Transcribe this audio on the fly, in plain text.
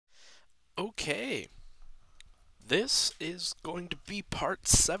Okay, this is going to be part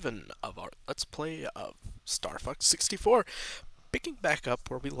 7 of our Let's Play of Star Fox 64, picking back up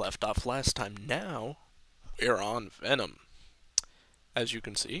where we left off last time. Now, we're on Venom. As you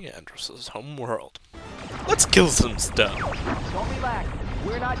can see, Andros' home world. Let's kill some stuff! Don't relax,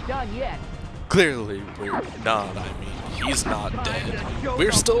 we're not done yet. Clearly, we're not. I mean, he's not dead.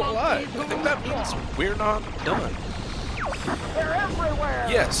 We're still alive. I think that means we're not done. They're everywhere!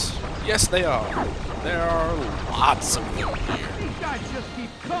 Yes. Yes, they are. There are lots of them here. These guys just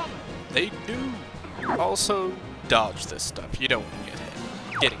keep coming! They do. Also, dodge this stuff. You don't want to get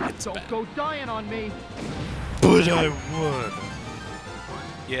hit. Getting hit's Don't bad. go dying on me! But I won.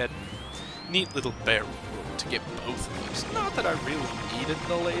 Yeah, neat little barrel roll to get both of those. Not that I really needed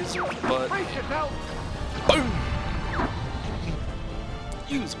the laser, but Brace yourself! boom!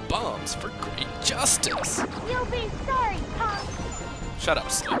 Use bombs for great justice. You'll be sorry, Pop. Shut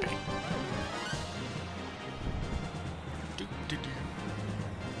up, Sleepy.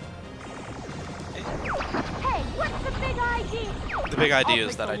 Hey, what's the big idea? The big idea I'll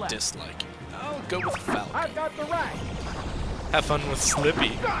is take that the I left. dislike you. I'll go with Falcon. I've got the right! Have fun with Slippy.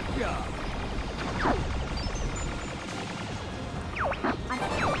 Gotcha!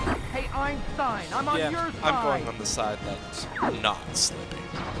 Hey, Einstein, I'm on your side! I'm going on the side that's not Slippy.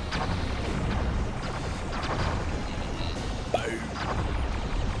 Boom.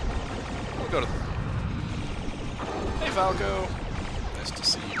 We'll go to the right. Hey, Falco. Nice to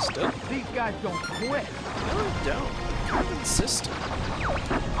see you still. These guys don't quit! No, they don't. They're kind of insistent.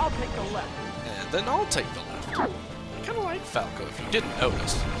 I'll take the left. And then I'll take the left. I kind of like Falco, if you didn't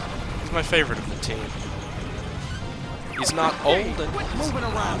notice. He's my favorite of the team. He's not old and quit he's moving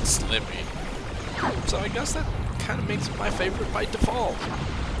not around. Slippy. So I guess that kind of makes him my favorite by default.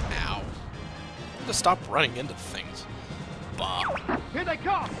 Ow. Just stop running into things. Bah. Here they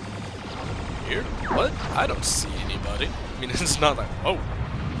come! Here? What? I don't see anybody. I mean, it's not like... Oh.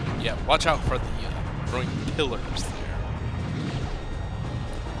 Yeah, watch out for the throwing pillars there.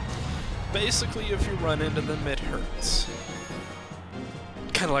 Basically, if you run into them, it hurts.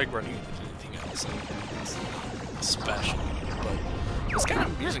 Kind of like running into anything else. It's not really special, but it's kind of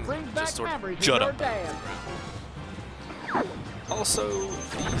amusing brings to back just sort of memories of jut your up out of dad. the ground. Also,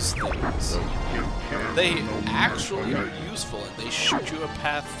 these things, they actually are useful and they shoot you a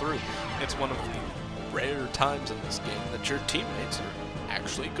path through. It's one of the rare times in this game that your teammates are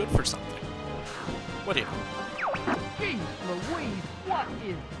actually good for something. What do you know? Jeez Louise, what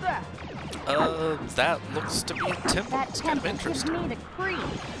is that? That looks to be a temple. That It's kind of temple gives interesting. me the creep.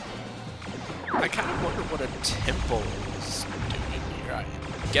 I kind of wonder what a temple is doing here. I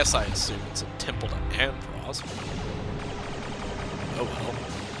guess I assume it's a temple to Andros. Oh well.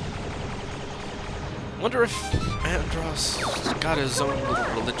 Wonder if Andros got his own little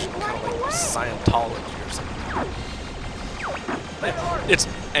religion, kind of like Scientology or something. It's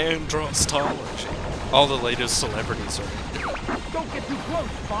Androstology. All the latest celebrities are into it. Don't get too close,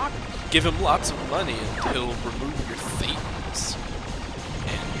 Fox! Give him lots of money and he'll remove your thetans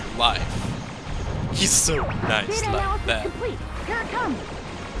and your life. He's so nice Data like analysis that. complete. Here it comes.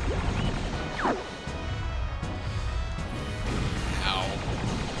 Ow.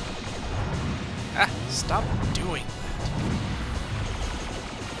 Ah, stop doing that.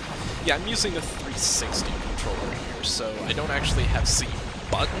 Yeah, I'm using a 360 controller here, so I don't actually have C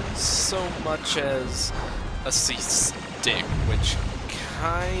buttons so much as a C stick, which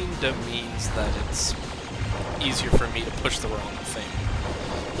kinda means that it's easier for me to push the wrong thing.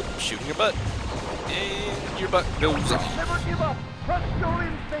 Shooting your butt. And your butt goes off. Never give up! Trust your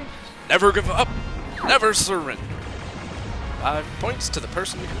instincts! Never give up. Never surrender. 5 points to the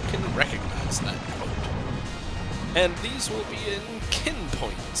person who can recognize that quote. And these will be in kin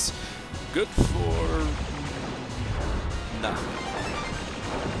points. Good for nothing.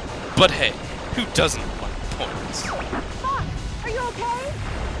 But hey, who doesn't want points? Fox, are you okay?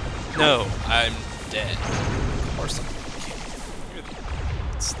 No, I'm dead. Of course I'm okay. You're the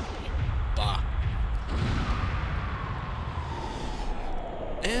sleepy. Bah.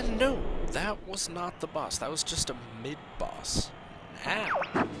 And no, that was not the boss. That was just a mid-boss. Now,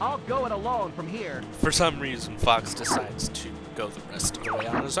 I'll go it alone from here. for some reason, Fox decides to go the rest of the way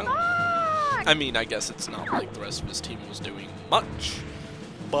on his own. Fox! I mean, I guess it's not like the rest of his team was doing much,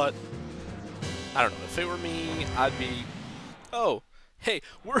 but I don't know. If it were me, I'd be, oh, hey,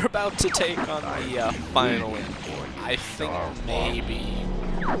 we're about to take on the final endpoint. I think maybe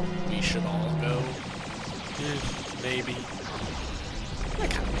we should all go. Maybe. That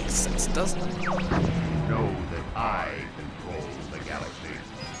kind of makes sense, doesn't it? Know that I control the galaxy.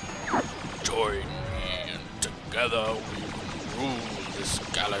 Join me, and together we will rule this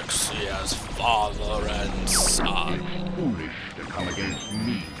galaxy as father and son. Foolish to come against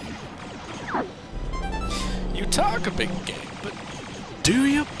me. You talk a big game, but do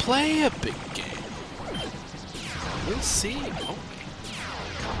you play a big game? We'll see, won't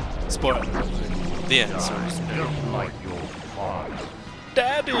we? Spoiler alert. The answer is no. Just like your father.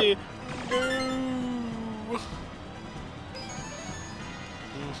 Daddy! No!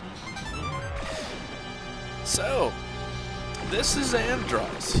 So, this is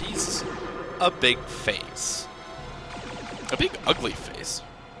Andros. He's a big face. A big ugly face.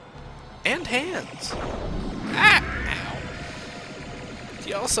 And hands. Ah! Ow.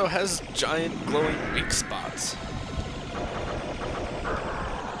 He also has giant glowing weak spots.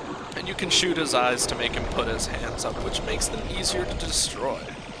 And you can shoot his eyes to make him put his hands up, which makes them easier to destroy.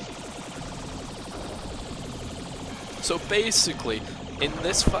 So basically, in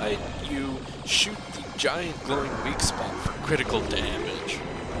this fight, you shoot the giant glowing weak spot for critical damage.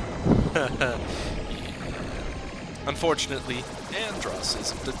 Yeah. Unfortunately, Andros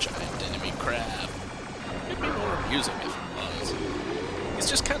isn't a giant enemy crab. It'd be more amusing if it was. He's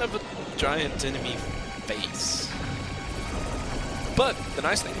just kind of a giant enemy face. But the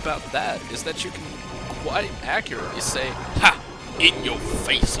nice thing about that is that you can quite accurately say, "Ha! In your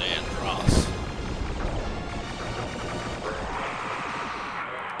face, Andros."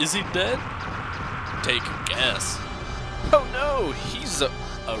 Is he dead? Take a guess. Oh no, he's a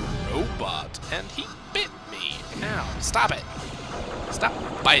robot, and he bit me. Ow, stop it. Stop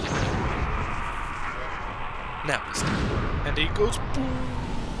biting me. Now he's dead. And he goes boom.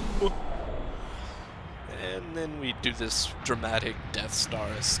 And then we do this dramatic Death Star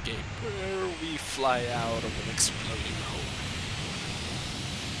escape where we fly out of an exploding hole.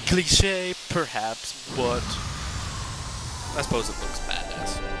 Cliché, perhaps, but I suppose it looks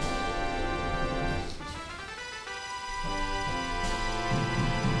badass.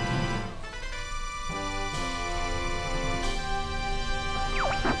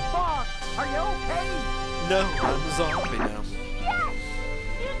 Fox, are you okay? No, I'm a zombie now. Yes!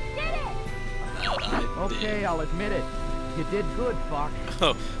 You did it! That I did. Okay, I'll admit it. You did good, Fox.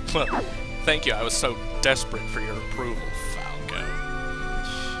 Oh, well, thank you. I was so desperate for your approval,